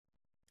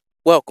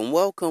Welcome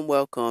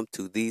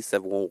to the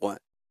 711.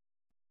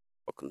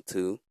 Welcome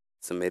to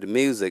Submitted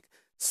Music.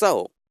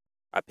 So,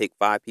 I pick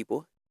 5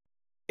 people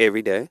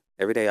every day.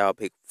 Every day I'll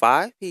pick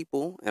 5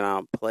 people and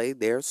I'll play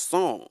their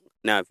song.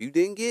 Now, if you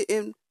didn't get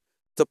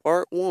into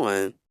part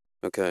 1,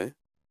 okay,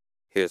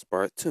 here's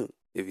part 2.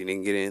 If you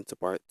didn't get into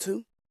part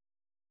 2,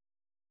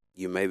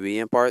 you may be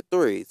in part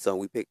 3. So,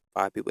 we pick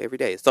 5 people every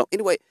day. So,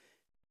 anyway,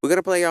 we're going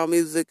to play y'all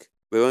music.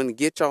 We're going to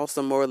get y'all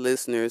some more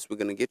listeners. We're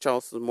going to get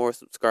y'all some more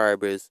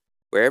subscribers.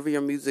 Wherever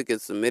your music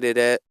is submitted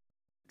at,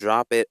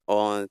 drop it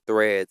on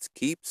Threads.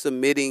 Keep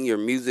submitting your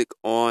music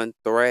on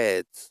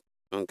Threads.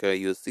 Okay,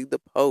 you'll see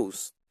the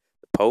post.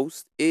 The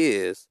post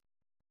is,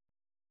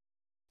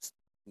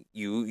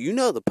 you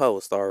know the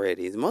post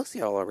already. Most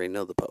of y'all already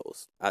know the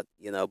post. But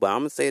I'm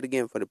going to say it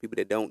again for the people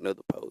that don't know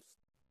the post.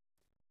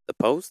 The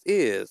post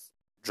is,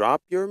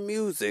 drop your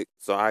music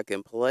so I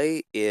can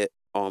play it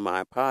on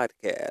my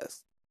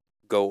podcast.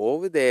 Go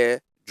over there.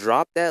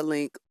 Drop that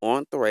link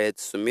on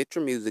Threads, submit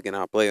your music, and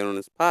I'll play it on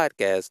this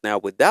podcast. Now,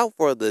 without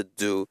further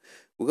ado,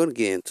 we're going to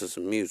get into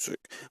some music.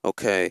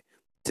 Okay,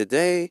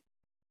 today,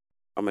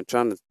 I'm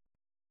trying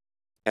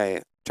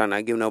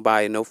not give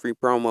nobody no free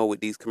promo with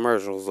these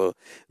commercials, so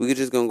we're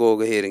just going to go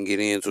ahead and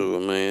get into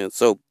it, man.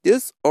 So,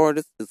 this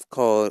artist is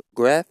called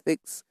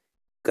Graphics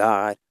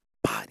God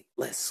Body.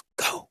 Let's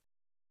go.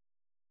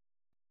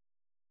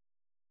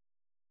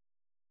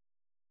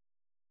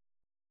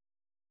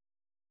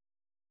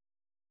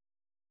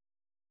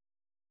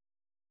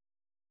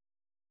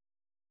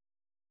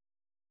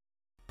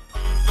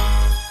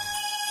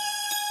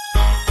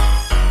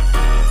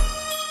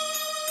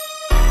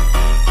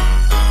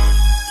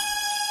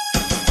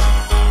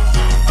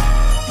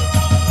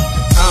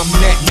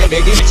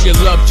 Nigga, that you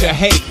love to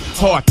hate.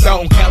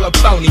 Hawthorne,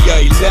 California,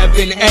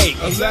 11-8.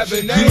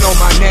 You know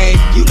my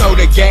name, you know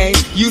the game.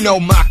 You know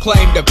my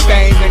claim to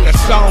fame and the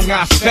song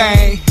I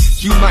sang.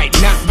 You might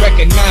not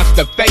recognize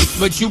the face,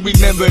 but you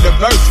remember the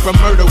verse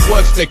from Murder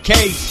Was the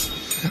Case.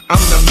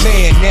 I'm the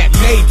man that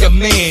made the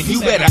man.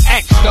 You better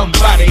ask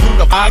somebody who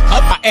the fuck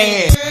I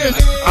am.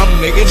 I'm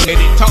nigga that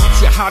taught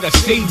you how to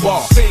see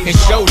walk and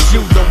showed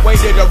you the way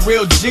that a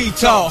real G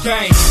talk.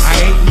 I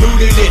ain't new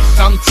to this,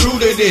 I'm true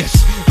to this.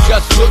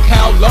 Just look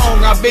how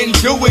long I've been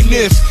doing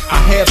this.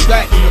 I had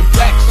platinum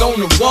plaques on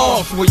the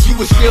walls when you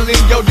was still in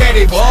your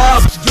daddy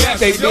bobs.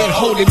 They been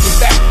holding me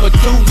back for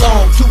too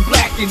long, too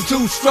black and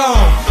too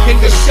strong,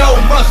 and the show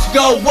must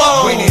go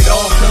on. When it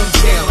all comes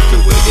down to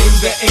it in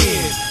the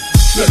end,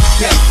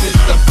 success is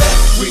the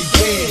best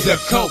revenge. The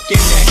coke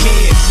in the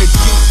hands, the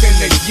juice in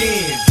the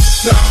gin.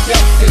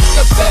 Success is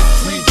the best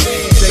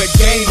revenge. The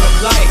game of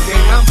life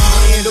and I'm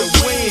playing to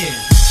win.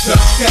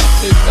 Success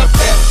is the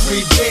best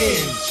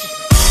revenge.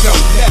 So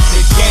let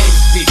the game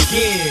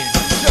begin.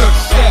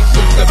 Success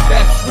is the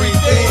best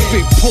revenge.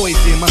 Spit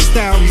poison, my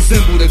style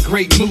resemble the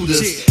great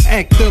Mudas.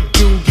 Act up,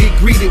 dude, get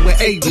greeted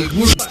with able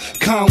words.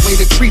 Conway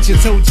the creature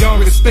told y'all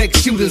respect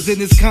shooters in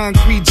this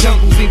concrete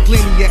jungles and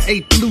plenty of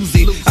ape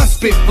losing. I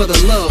spit for the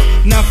love,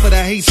 not for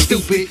the hate,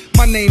 stupid.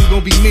 My name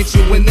gon' be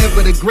mentioned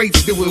whenever the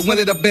greats do it. One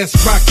of the best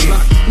rockin'.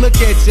 Look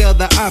at your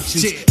other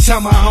options.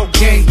 Tomahawk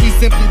gang, we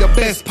simply the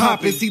best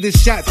poppin'. See the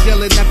shot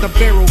yelling at the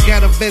barrel,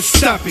 got a vest,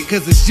 stop it,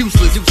 cause it's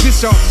useless. This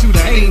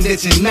sharpshooter aimed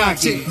at your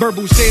noggin.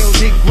 Verbal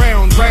shells hit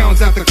ground,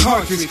 rounds out the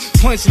cartridge.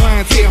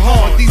 Punchlines hit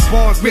hard, these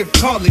bars rip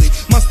cartilage.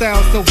 My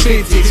style's so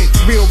vintage,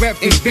 real rap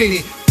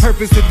invented.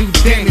 Purpose to do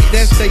damage,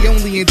 that's their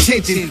only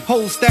intention.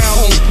 Whole style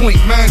on point,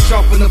 mind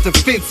sharp enough to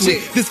fence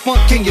with. This funk,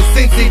 can you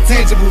sense it?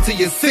 Tangible to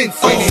your senses.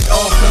 When it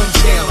all comes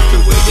down to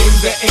it in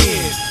the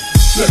end,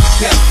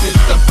 success is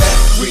the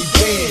best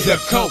revenge.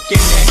 The coke in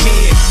the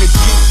hands, the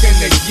juice in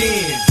the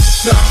gin.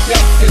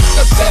 Success is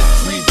the best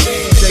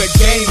revenge. The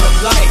game of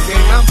life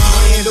and I'm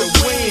playing to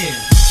win.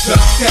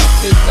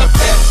 Success is the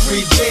best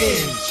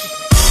revenge.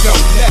 So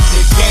let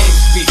the games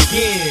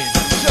begin.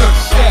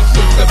 Success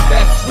is the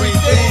best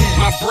revenge.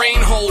 My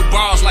brain hold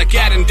bars like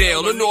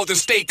Adondale. The Northern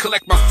State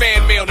collect my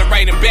fan mail to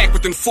write him back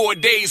within 4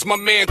 days. My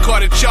man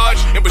caught a charge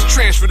and was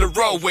transferred to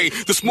roadway.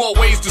 The small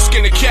ways to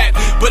skin a cat,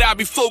 but I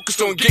be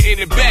focused on getting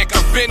it back.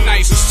 I've been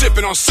nice and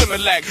sipping on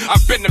Similac.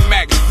 I've been the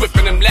Mac,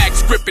 whipping them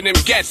lags, gripping them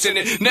gats in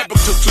it. Never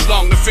took too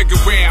long to figure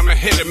where I'ma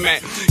hit him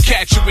at.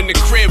 Catch you in the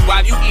crib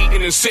while you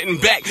eating and sitting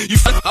back. You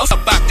fuck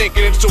up by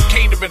thinking it's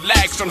okay to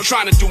relax. I'm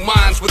trying to do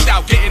mines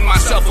without getting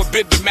myself a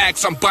bit to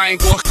max. I'm buying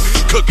work,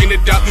 cooking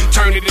it up,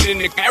 turning it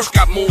into cash.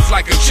 Got moves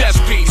like a chess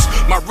piece.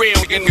 My real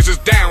niggas is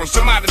down,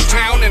 some out of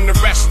town and the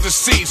rest of the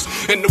seas.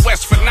 In the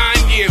west for 9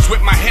 years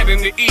with my head in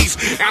the east.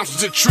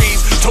 Ounces of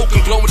trees,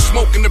 token blowing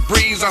smoke in the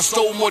breeze. I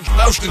stole more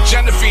drugs than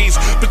Genevieve.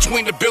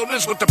 Between the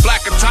buildings with the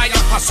black attire,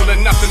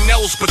 hustling nothing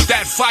else but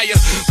that fire.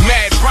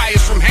 Mad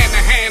briars from hand to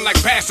hand like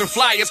passing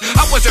flyers.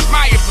 I was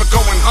admired for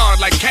going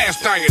hard like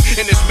cast iron.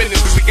 In this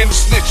business begin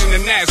snitching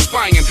and ass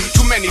spying.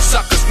 Too many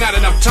suckers, not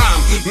enough time.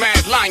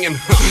 Mad lying.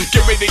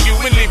 Get rid of you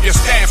and leave your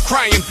staff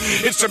crying.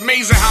 It's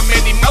amazing how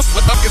many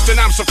motherfuckers that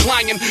I'm supplying.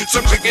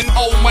 Some taking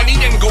old money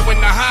and go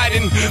into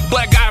hiding.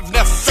 Black I've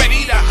left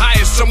Fetty to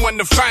hire someone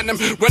to find them.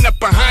 Run up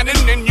behind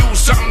him and use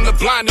something to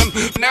blind them.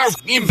 Now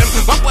them,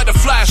 my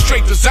butterfly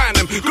straight to design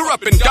them. Grew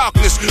up in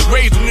darkness,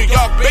 raised in New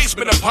York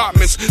basement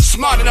apartments.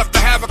 Smart enough to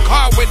have a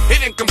car with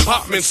hidden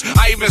compartments.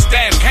 I even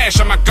stash cash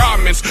on my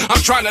garments.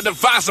 I'm trying to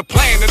devise a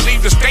plan to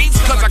leave the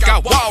States cause I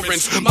got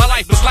warrants. My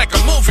life is like a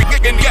movie,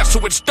 and guess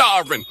who it's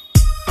starring?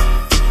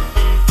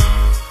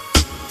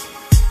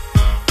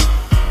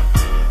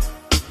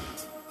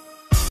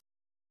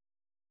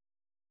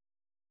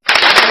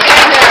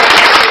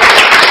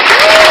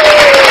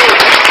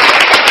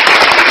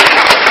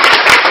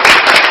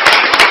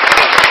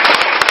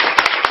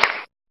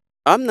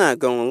 I'm not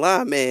gonna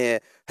lie,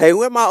 man. Hey,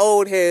 where my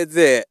old heads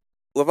at?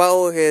 Where my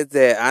old heads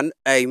at?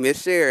 Hey,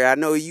 Miss Sherry, I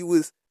know you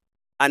was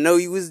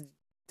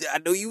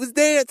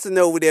dancing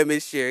over there,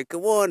 Miss Sherry.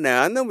 Come on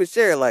now, I know Miss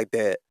Sherry like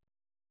that.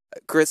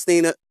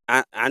 Christina,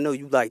 I know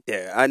you like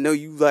that. I know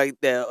you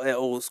like that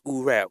old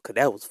school rap, cause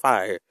that was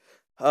fire.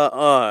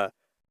 Oh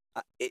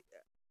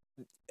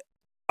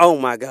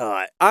my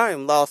God, I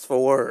am lost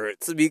for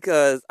words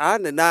because I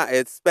did not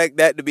expect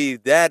that to be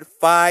that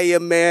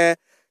fire, man.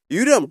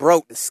 You done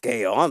broke the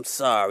scale. I'm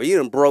sorry. You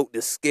done broke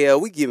the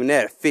scale. We giving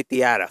that a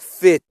 50 out of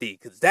 50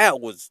 because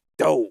that was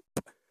dope.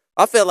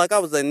 I felt like I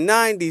was a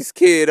 90s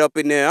kid up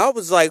in there. I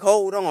was like,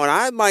 hold on.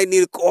 I might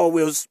need to call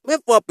Will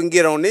Smith up and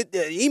get on it.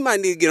 He might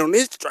need to get on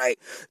this track.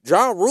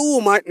 Ja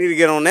Rule might need to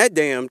get on that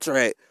damn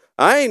track.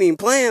 I ain't even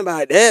playing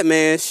about that,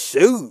 man.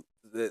 Shoot.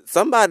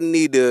 Somebody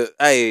need to,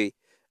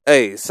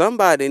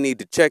 somebody need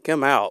to check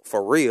him out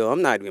for real.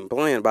 I'm not even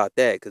playing about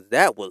that because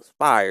that was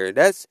fire.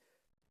 That's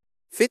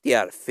 50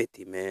 out of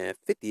 50, man.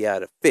 50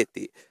 out of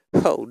 50.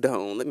 Hold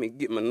on. Let me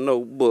get my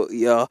notebook,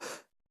 y'all.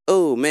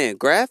 Oh, man.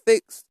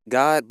 Graphics,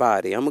 God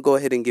Body. I'm going to go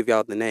ahead and give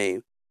y'all the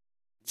name.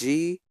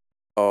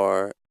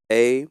 GRAPHIXGODBODY.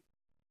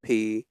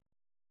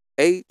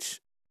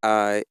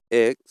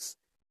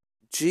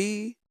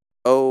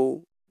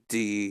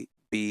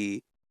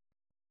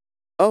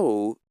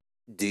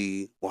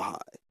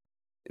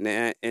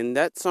 And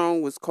that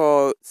song was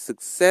called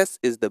Success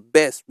is the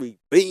Best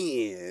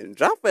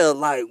Revenge. I felt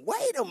like,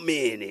 wait a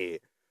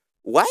minute.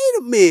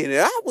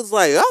 I was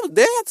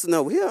dancing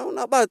over here. I don't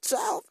know about y'all.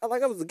 I felt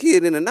like I was a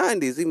kid in the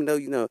 90s, even though,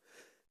 you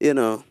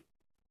know.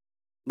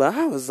 But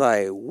I was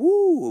like,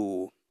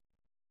 woo.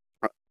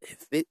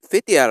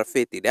 50 out of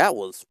 50. That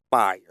was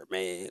fire,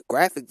 man.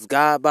 Graphics,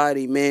 God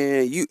Body,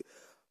 man. You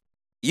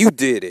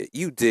did it.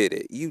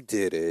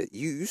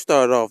 You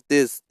started off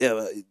this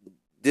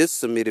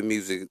submitted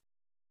music.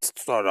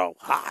 Started off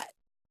hot.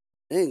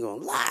 I ain't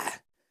gonna lie.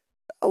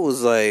 I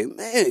was like,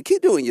 man,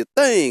 keep doing your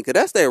thing, cause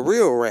that's that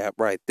real rap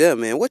right there,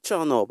 man. What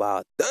y'all know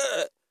about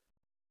that?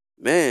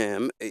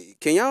 Man,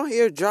 can y'all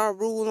hear Ja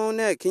Rule on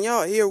that? Can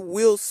y'all hear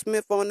Will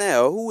Smith on that?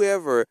 Or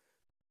whoever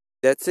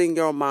that's in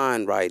your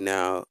mind right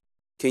now,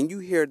 can you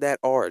hear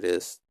that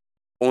artist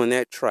on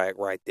that track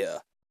right there?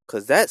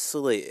 Cause that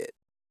slid.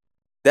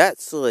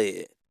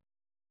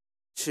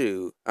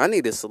 Shoot, I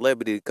need a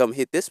celebrity to come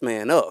hit this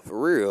man up, for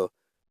real.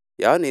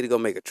 Y'all need to go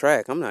make a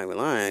track. I'm not even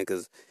lying,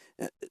 because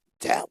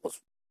that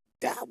was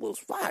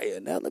fire.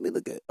 Now, let me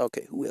look at,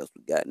 okay, who else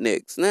we got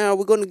next? Now,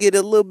 we're going to get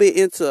a little bit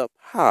into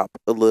pop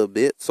a little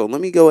bit. So, let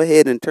me go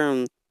ahead and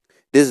turn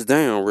this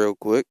down real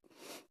quick.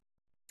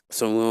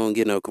 So, we don't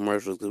get no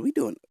commercials, because we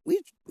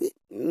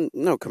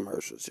no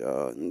commercials,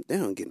 y'all. They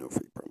don't get no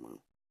free promo.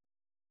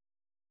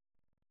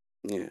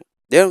 Yeah.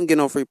 They don't get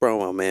no free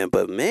promo, man.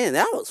 But, man,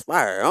 that was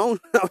fire. I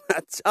don't know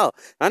about y'all.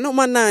 I know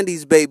my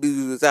 90s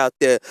babies was out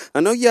there. I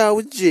know y'all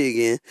was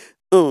jigging.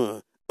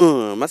 My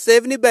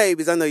 70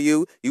 babies, I know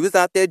you was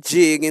out there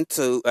jigging,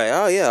 too. Hey,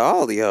 oh, yeah,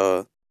 all of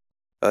y'all.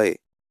 Hey,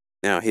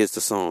 now here's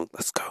the song.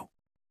 Let's go.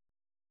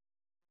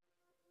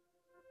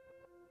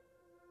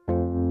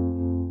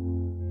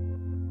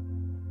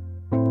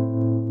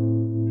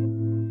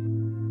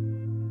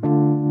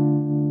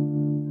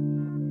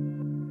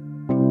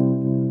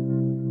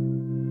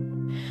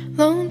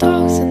 Long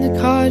talks in the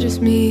car,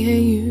 just me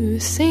and you.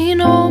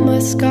 Seen all my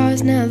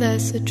scars, now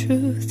that's the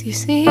truth. You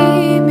see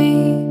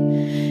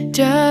me,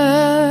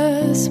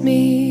 just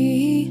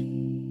me.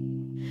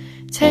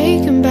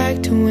 Taken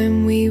back to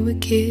when we were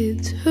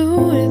kids. Who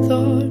would've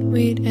thought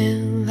we'd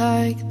end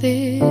like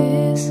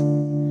this?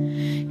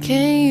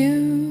 Can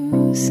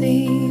you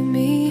see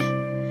me?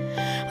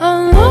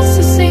 I'm lost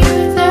to sea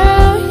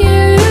without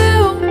you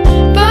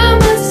by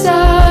my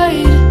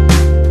side.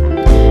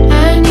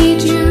 I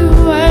need you,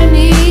 I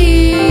need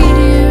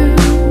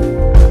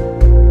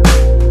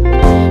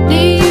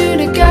you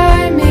to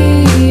guide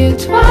me at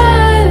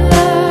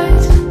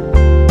twilight,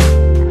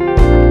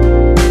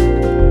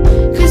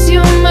 'cause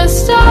you're my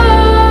starlight.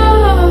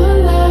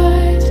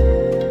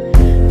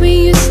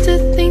 We used to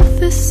think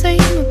the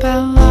same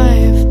about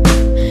life,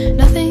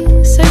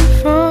 nothing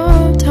safe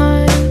from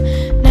time.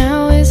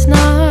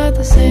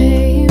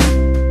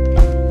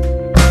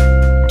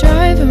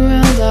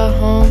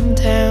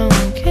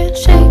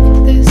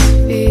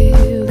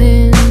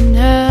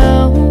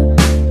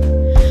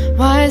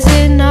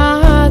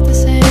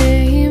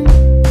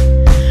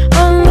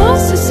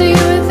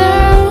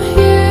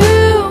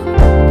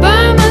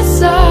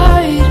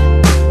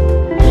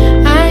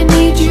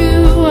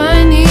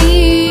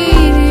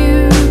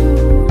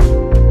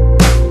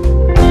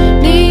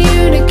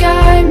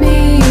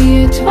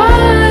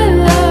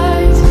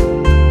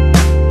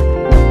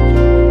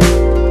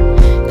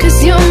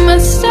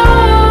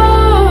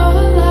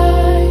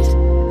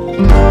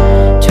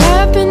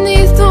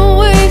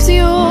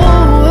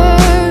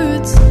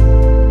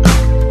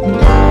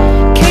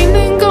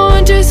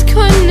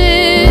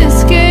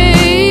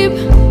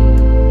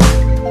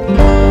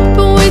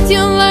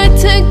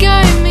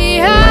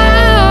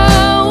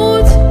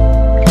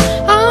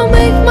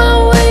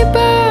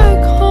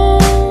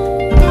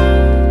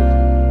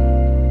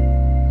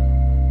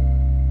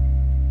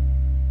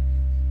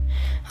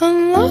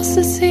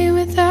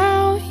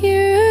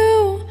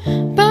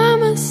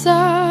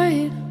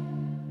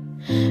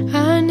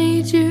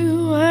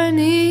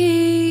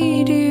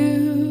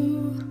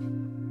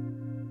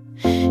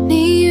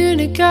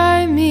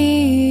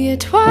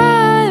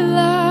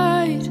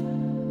 twilight.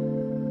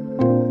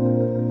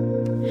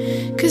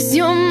 'Cause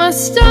you're my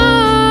starlight.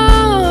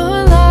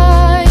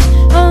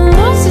 I'm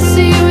lost to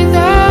sea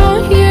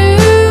without you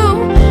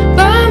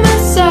by my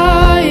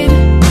side.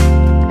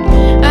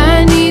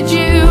 I need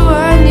you,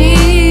 I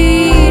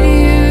need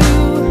you.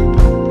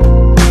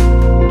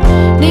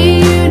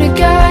 Need you to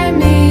guide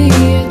me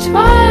at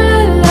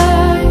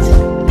twilight.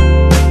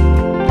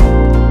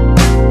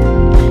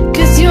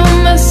 'Cause you're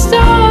my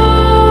starlight.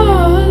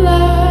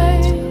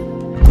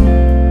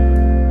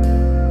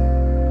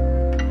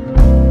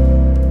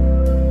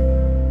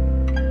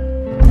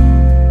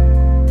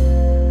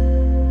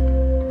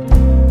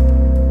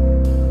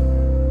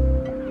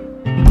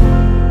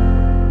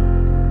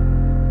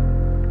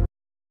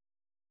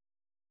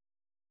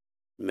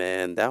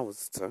 Man, that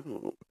was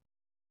dope.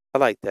 I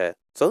like that.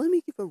 So let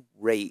me give a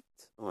rate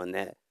on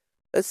that.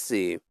 Let's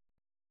see.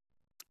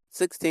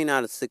 16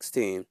 out of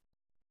 16.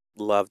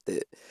 Loved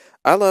it.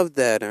 I love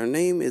that. Her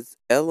name is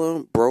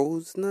Ella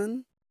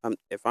Brosnan.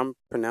 If I'm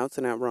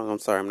pronouncing that wrong, I'm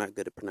sorry. I'm not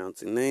good at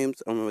pronouncing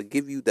names. I'm going to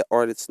give you the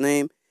artist's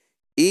name.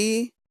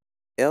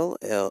 ELLABROSNAN.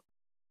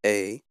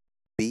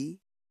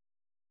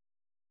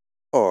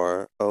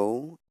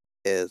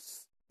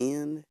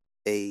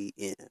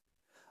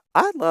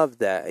 I love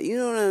that. You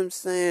know what I'm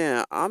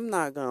saying? I'm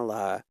not going to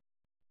lie.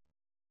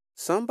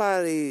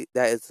 Somebody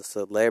that is a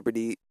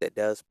celebrity that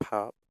does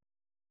pop,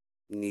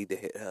 you need to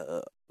hit her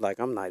up. Like,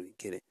 I'm not even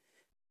kidding.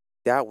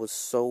 That was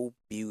so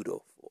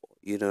beautiful.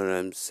 You know what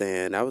I'm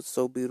saying? That was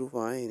so beautiful.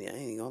 I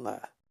ain't gonna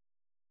lie.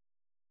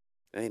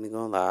 I ain't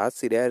gonna lie. I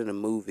see that in a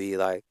movie.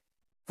 Like,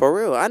 for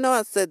real. I know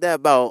I said that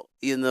about,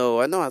 I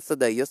know I said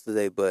that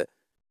yesterday, but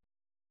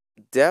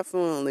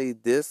definitely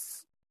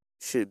this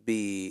should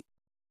be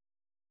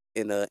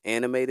in an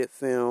animated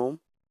film,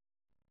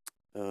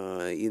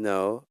 or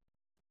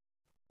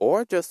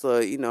just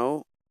a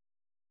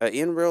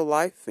in real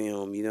life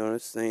film, you know what I'm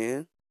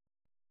saying?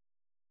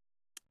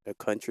 A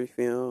country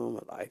film,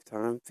 a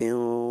Lifetime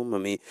film. I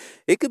mean,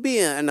 it could be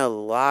in a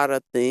lot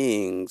of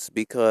things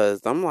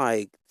because I'm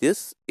like,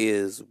 this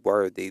is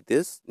worthy.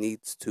 This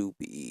needs to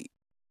be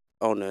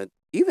on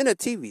even a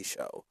TV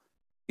show.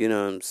 You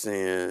know what I'm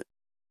saying?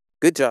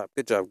 Good job.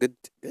 Good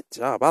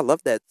job. I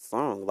love that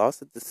song.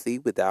 Lost at the Sea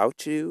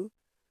Without You.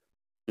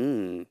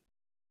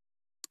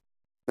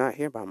 Not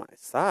here by my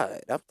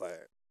side. I'm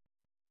like,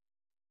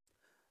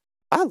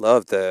 I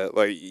love that.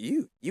 Like,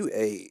 you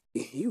ate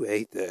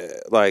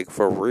that. Like,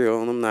 for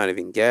real. And I'm not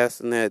even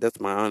gassing that. That's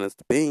my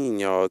honest opinion,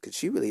 y'all. Because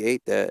she really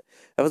ate that.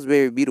 That was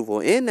very beautiful.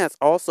 And that's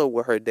also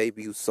with her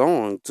debut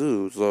song,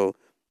 too. So,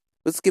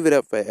 let's give it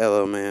up for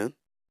Ella, man.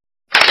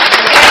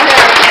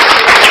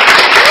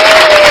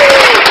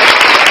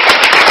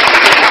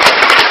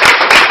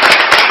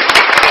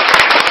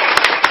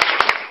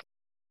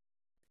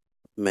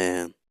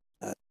 Man,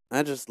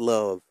 I just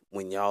love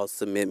when y'all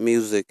submit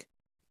music,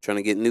 trying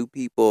to get new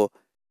people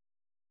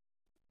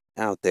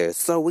out there.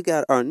 So we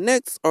got our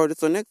next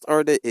artist. Our next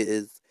artist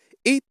is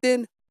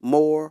Ethan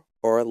More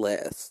or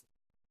Less.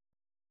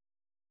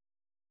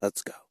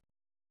 Let's go.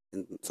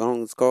 And the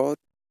song is called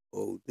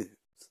Old News.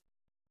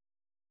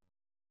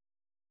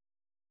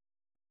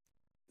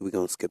 We're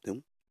going to skip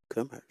them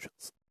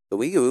commercials. So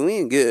we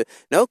ain't good.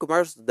 No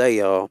commercials today,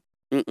 y'all.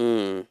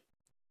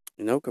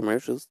 No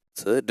commercials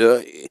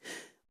today.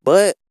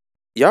 But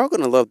y'all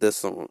gonna love this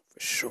song for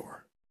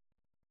sure.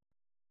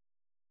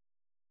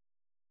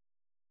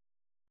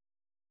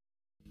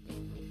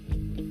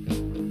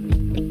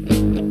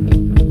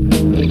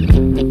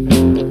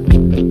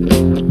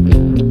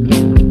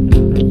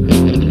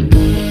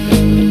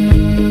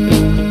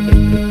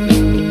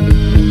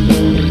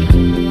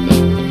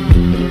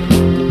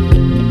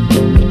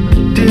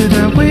 Did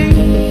I wait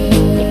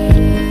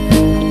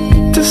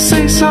to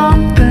say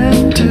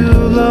something too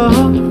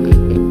long?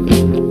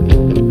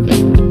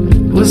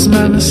 Was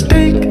my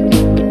mistake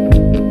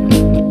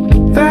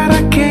that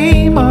I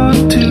came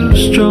on too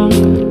strong?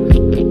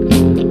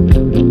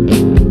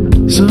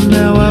 So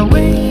now I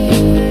wait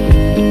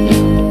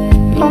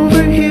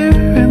over here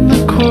in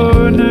the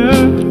corner,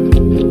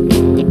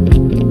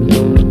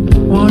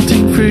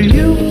 wanting for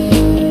you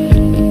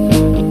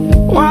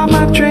while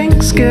my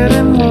drink's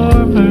getting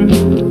warmer.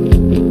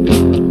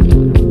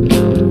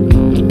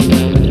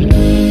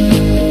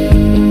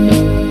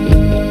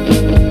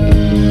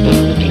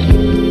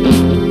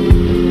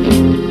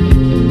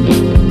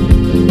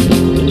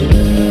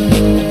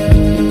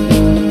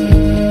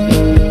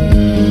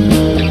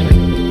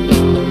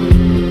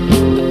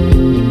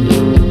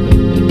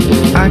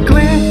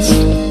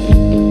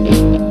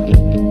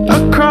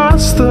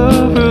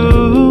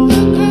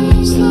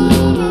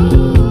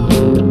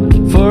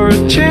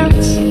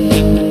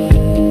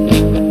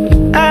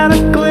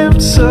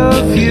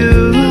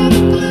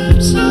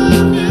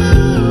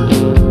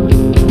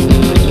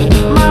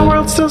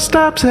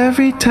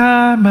 Every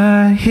time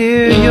I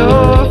hear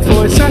your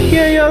voice, I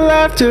hear your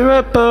laughter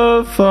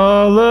above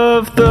all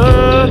of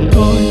the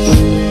noise,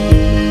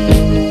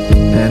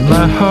 and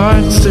my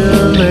heart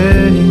still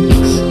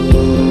aches,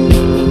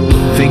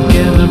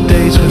 thinking of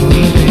days when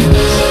we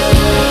danced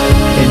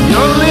in your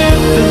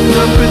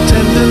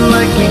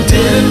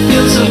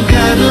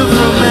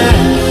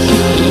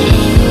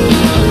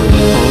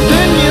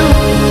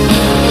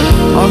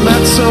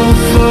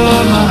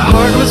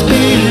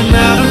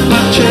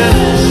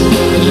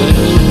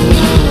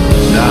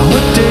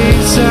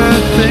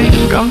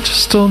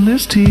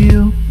news to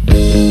you.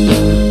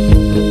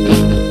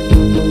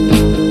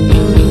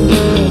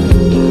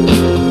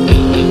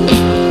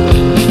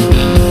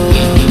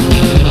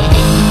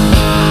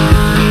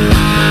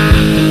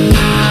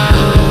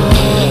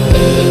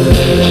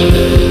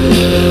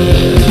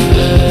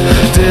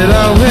 Did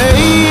I wait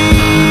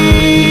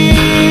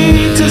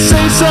to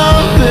say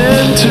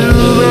something too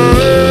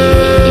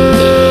long?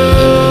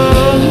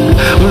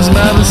 Was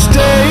my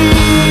mistake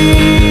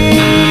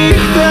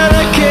that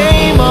I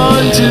came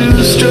on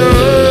too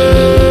strong?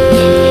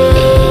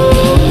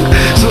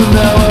 So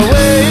now I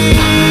wait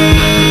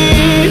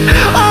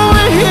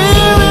over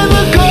here in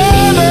the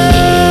corner,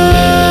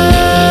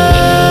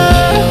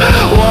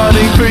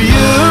 wanting for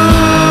you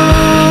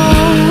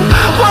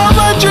while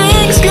my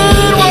drink's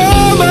getting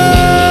warmer.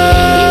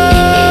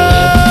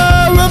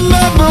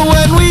 Remember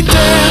when we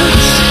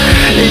danced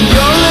in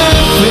your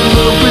living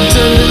room,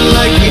 pretending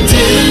like we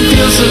didn't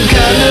feel some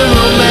kind of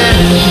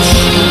romance?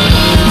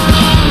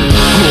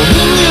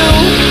 Holding you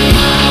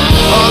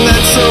on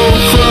that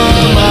sofa,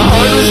 my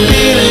heart was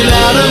beating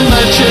out of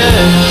my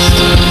chest.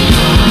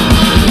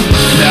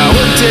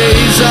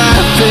 Nowadays I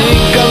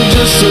think I'm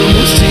just so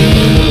used to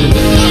you.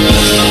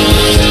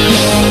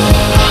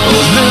 Oh,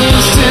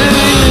 used to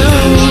you.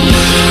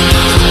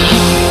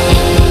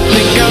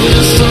 Think I'm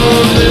just so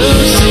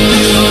used to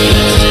you.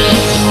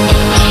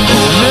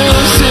 Oh,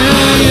 used to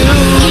you.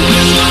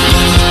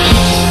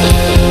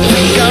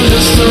 Think I'm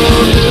just so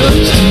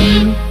used to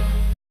you.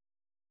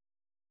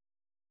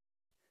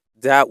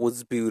 That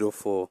was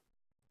beautiful.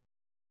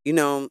 You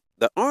know,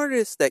 the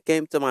artist that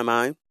came to my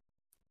mind,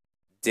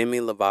 Demi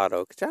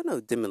Lovato. Because y'all know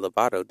Demi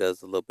Lovato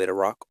does a little bit of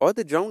rock. Or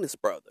the Jonas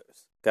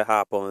Brothers could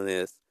hop on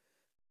this.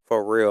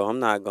 For real, I'm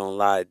not going to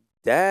lie.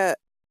 That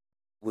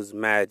was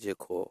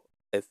magical.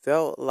 It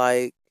felt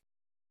like,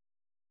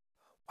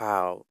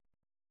 wow,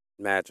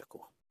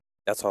 magical.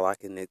 That's all I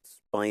can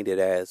explain it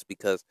as.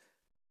 Because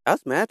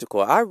that's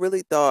magical. I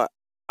really thought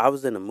I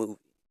was in a movie.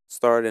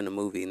 Started in a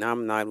movie. Now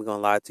I'm not even going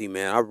to lie to you,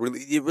 man.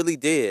 It really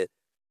did.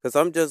 Because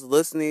I'm just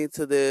listening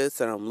to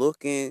this and I'm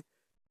looking,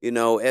 you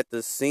know, at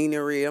the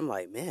scenery. I'm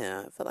like,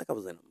 man, I feel like I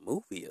was in a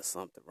movie or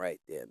something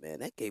right there, man.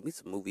 That gave me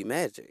some movie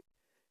magic.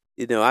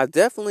 You know, I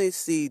definitely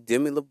see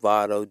Demi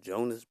Lovato,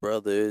 Jonas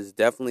Brothers,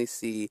 definitely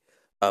see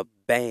a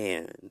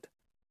band,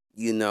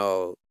 you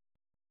know,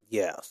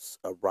 yes,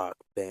 a rock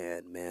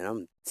band, man.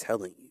 I'm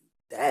telling you,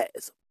 that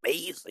is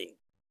amazing.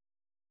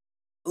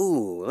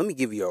 Ooh, let me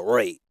give you a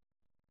rate.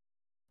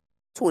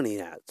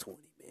 20 out of 20,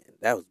 man.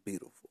 That was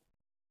beautiful.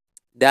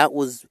 That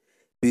was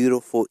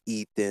beautiful,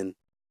 Ethan.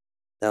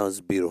 That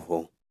was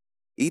beautiful.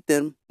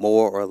 Ethan,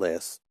 more or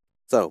less.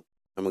 So,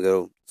 I'm going to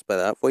go spell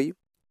it out for you.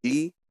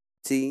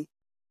 ETHANMORLESS.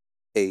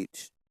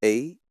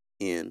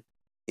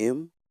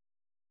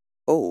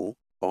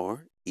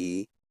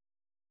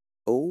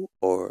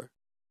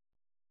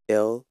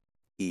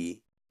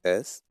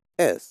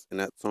 And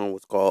that song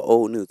was called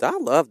Old News. I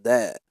love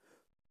that.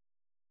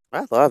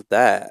 I love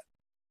that.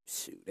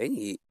 Shoot.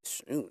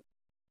 Shoot.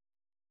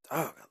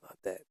 Dog, I love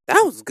that.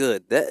 That was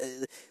good.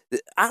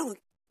 Oh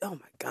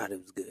my God, it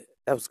was good.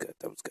 That was good.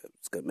 It was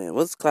good, man.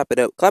 Let's clap it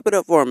up. Clap it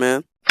up for him,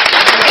 man.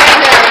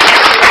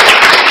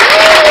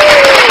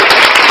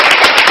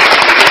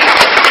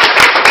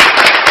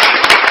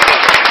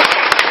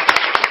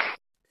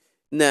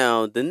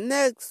 Now, the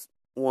next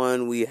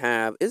one we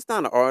have, it's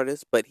not an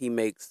artist, but he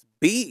makes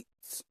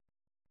beats.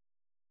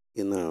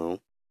 You know.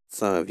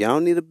 So if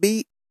y'all need a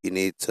beat, you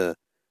need to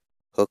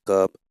hook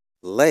up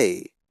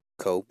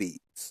Layco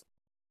Beats.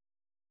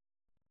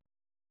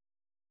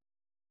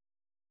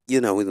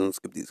 You know, we don't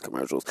skip these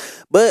commercials.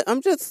 But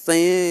I'm just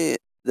saying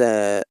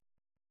that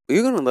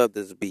you're going to love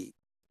this beat.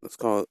 It's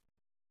called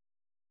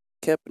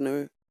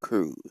Kepner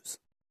Cruise.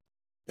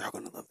 Y'all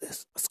going to love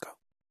this. Let's go.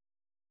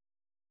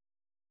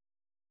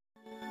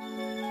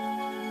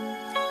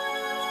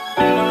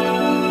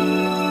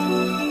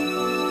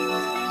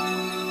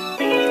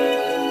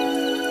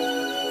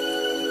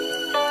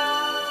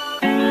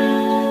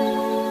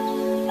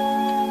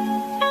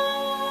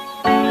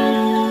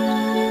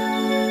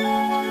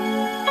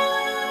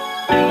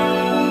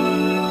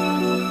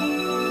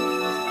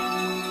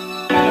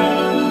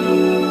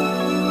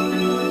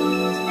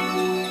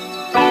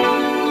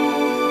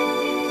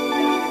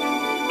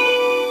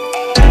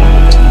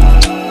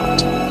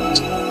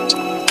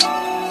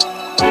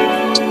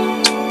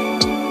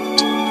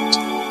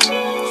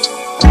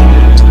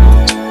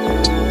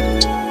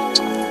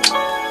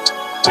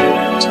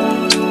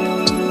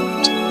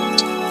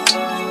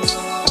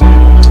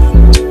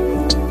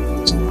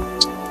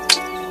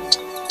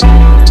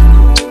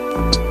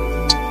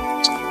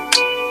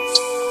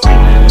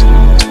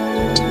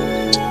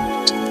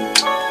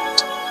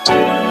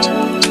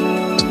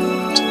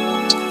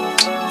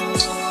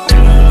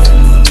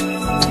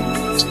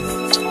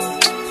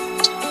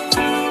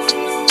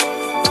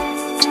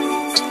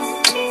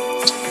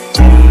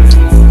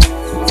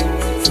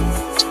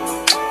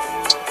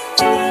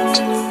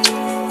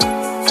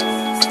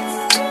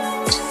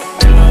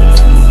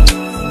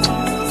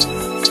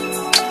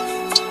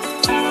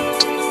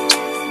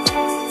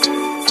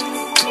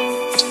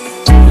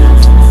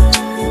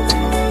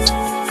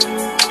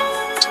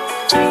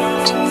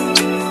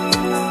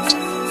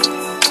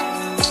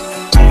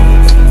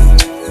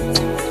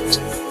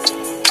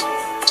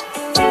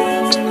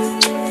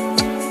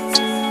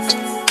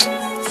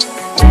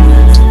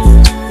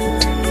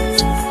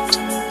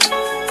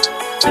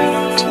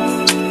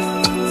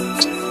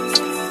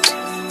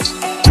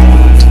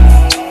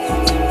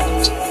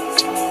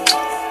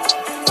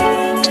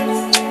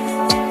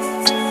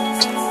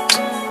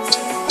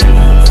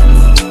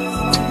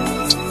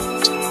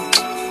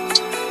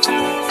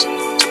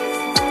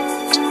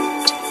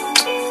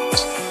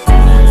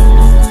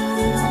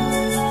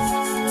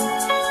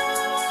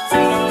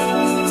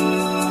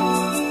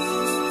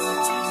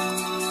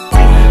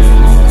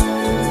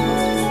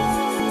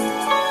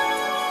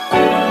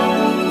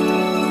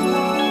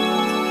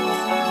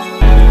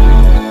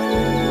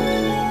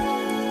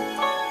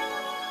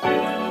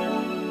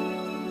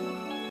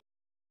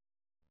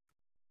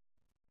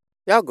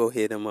 Y'all go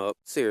hit him up.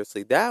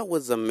 Seriously, that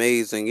was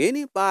amazing.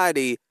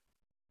 Anybody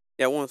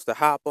that wants to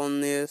hop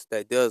on this,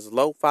 that does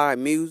lo-fi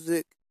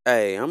music,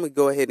 hey, I'm going to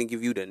go ahead and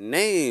give you the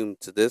name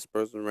to this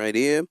person right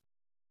here. I'm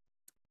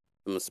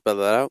going to spell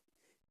it out.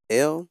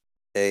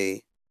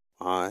 LAYKOBEATS.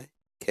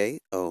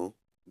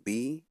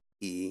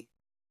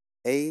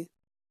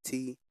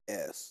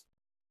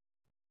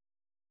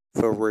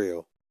 For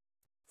real.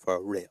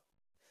 For real.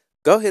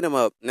 Go hit him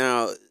up.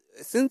 Now,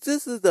 since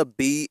this is a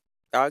beat,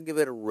 I'll give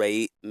it a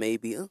rate,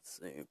 maybe,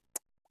 let's see,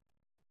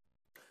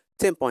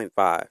 10.5.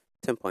 10.5,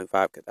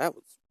 because that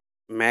was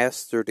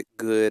mastered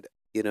good.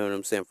 You know what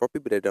I'm saying? For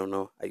people that don't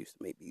know, I used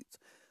to make beats.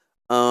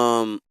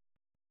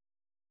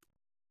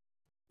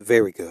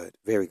 Very good.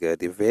 Very good.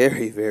 They're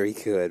very, very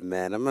good,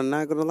 man. I'm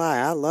not going to lie.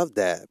 I love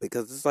that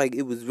because it's like,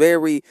 it was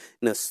very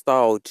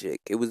nostalgic.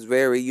 It was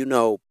very,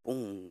 boom.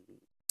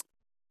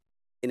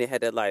 And it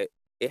had that,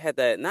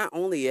 not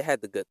only it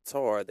had the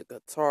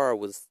guitar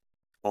was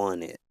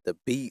on it. The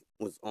beat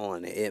was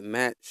on it. It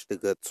matched the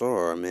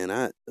guitar, man.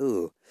 I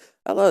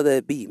love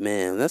that beat,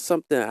 man. That's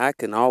something I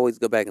can always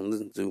go back and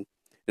listen to.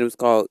 It was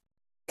called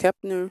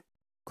Kepner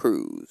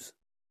Cruise.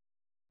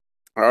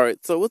 All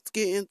right, so let's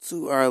get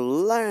into our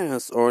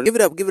last order. Give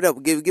it up, give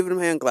them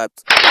hand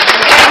claps.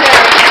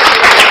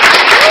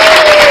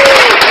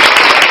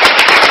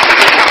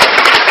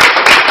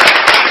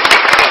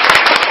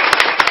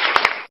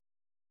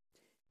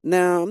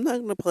 Now, I'm not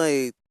going to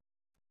play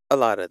a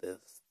lot of this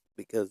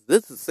because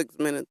this is 6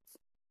 minutes.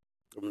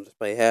 I'm going to just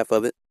play half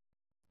of it.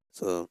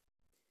 So,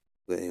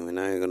 but anyway,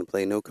 now you're going to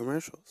play no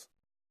commercials.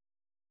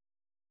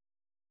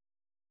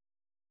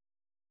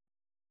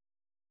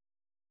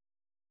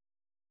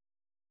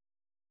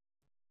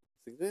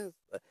 Yeah,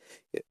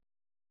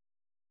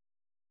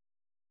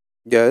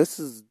 this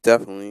is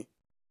definitely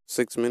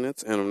 6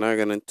 minutes, and I'm not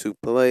going to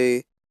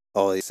play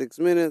all 6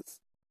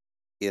 minutes,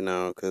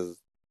 because,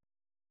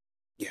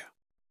 yeah.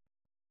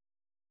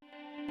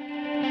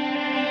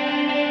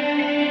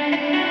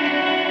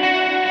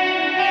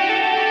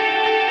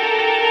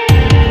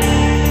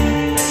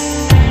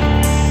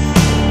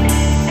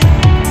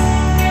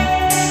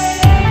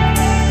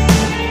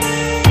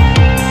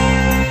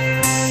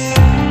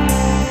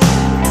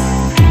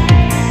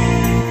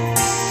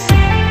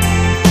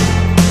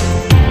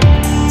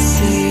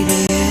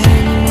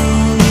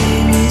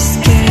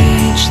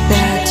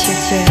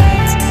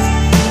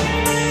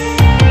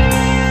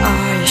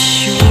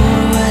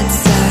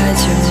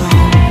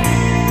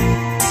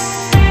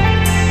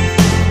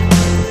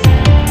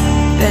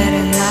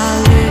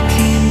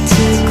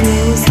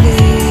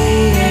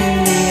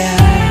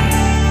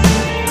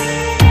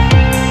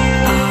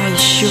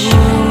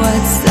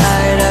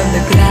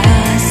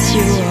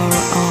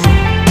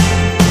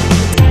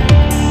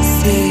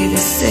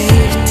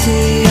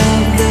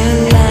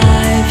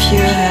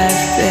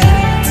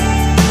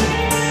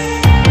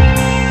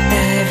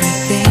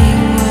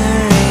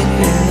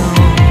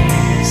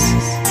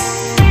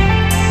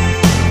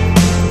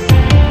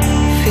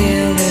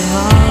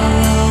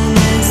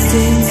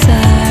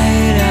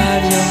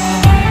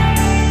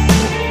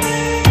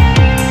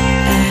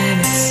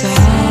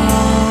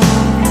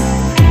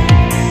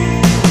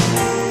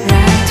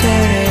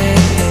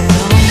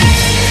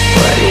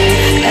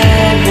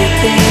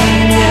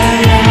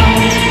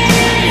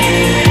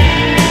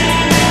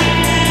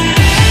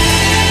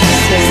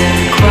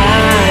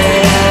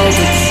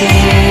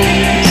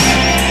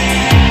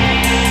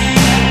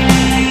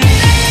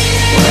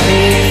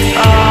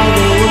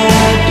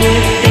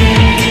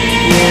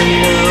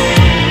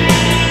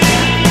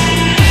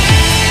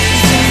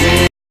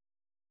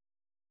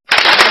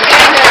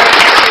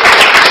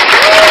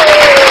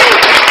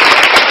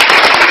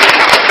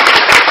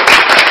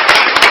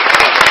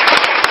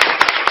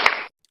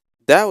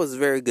 That was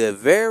very good.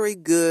 Very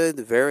good.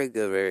 Very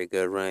good. Very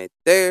good right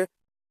there.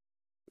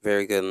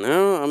 Very good.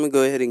 Now, I'm going to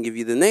go ahead and give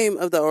you the name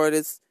of the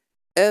artist.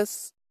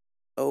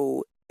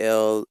 SOLMARINES.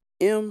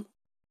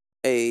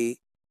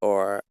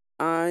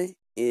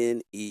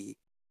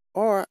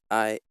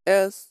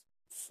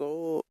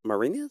 Sol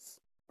Marinas?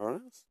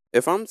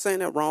 If I'm saying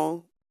that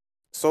wrong,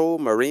 Sol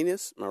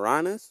Marinas?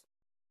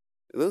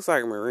 It looks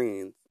like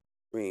Marines.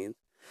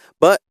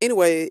 But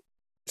anyway,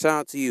 shout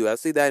out to you. I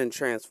see that in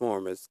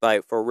Transformers.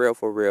 Like, for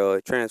real,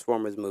 a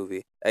Transformers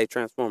movie. Hey,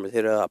 Transformers,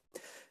 hit it up.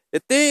 The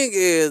thing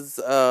is,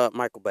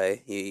 Michael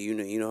Bay. You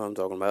know what I'm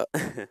talking about.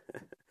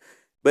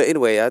 But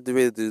anyway, I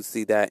really do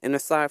see that in a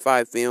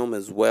sci-fi film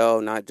as well,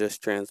 not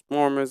just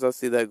Transformers. I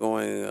see that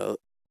going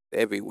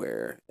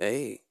everywhere.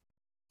 Hey,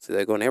 see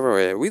that going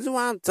everywhere. The reason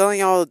why I'm telling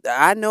y'all,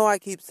 I know I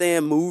keep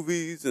saying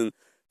movies and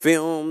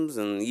films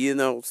and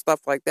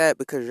stuff like that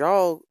because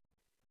y'all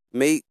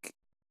make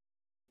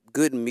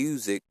good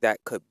music that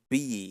could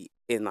be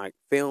in like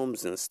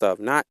films and stuff,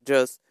 not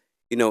just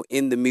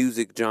in the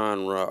music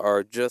genre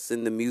or just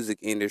in the music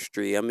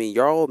industry. I mean,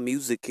 y'all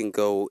music can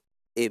go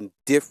in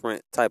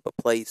different type of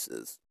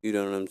places. You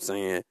know what I'm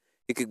saying?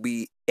 It could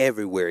be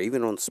everywhere,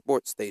 even on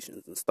sports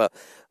stations and stuff.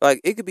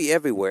 Like, it could be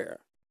everywhere.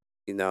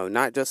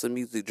 Not just a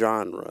music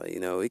genre.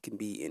 It can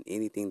be in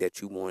anything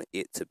that you want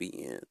it to be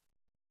in.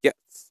 Yes.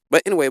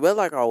 But anyway,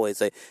 like I always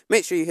say,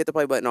 make sure you hit the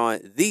play button on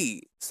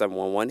the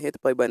 711. Hit the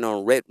play button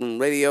on Red Room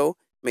Radio.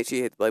 Make sure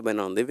you hit the play button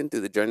on Living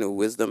Through the Journey of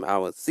Wisdom. I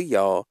will see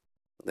y'all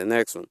in the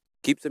next one.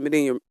 Keep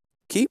submitting your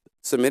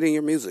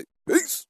music. Peace.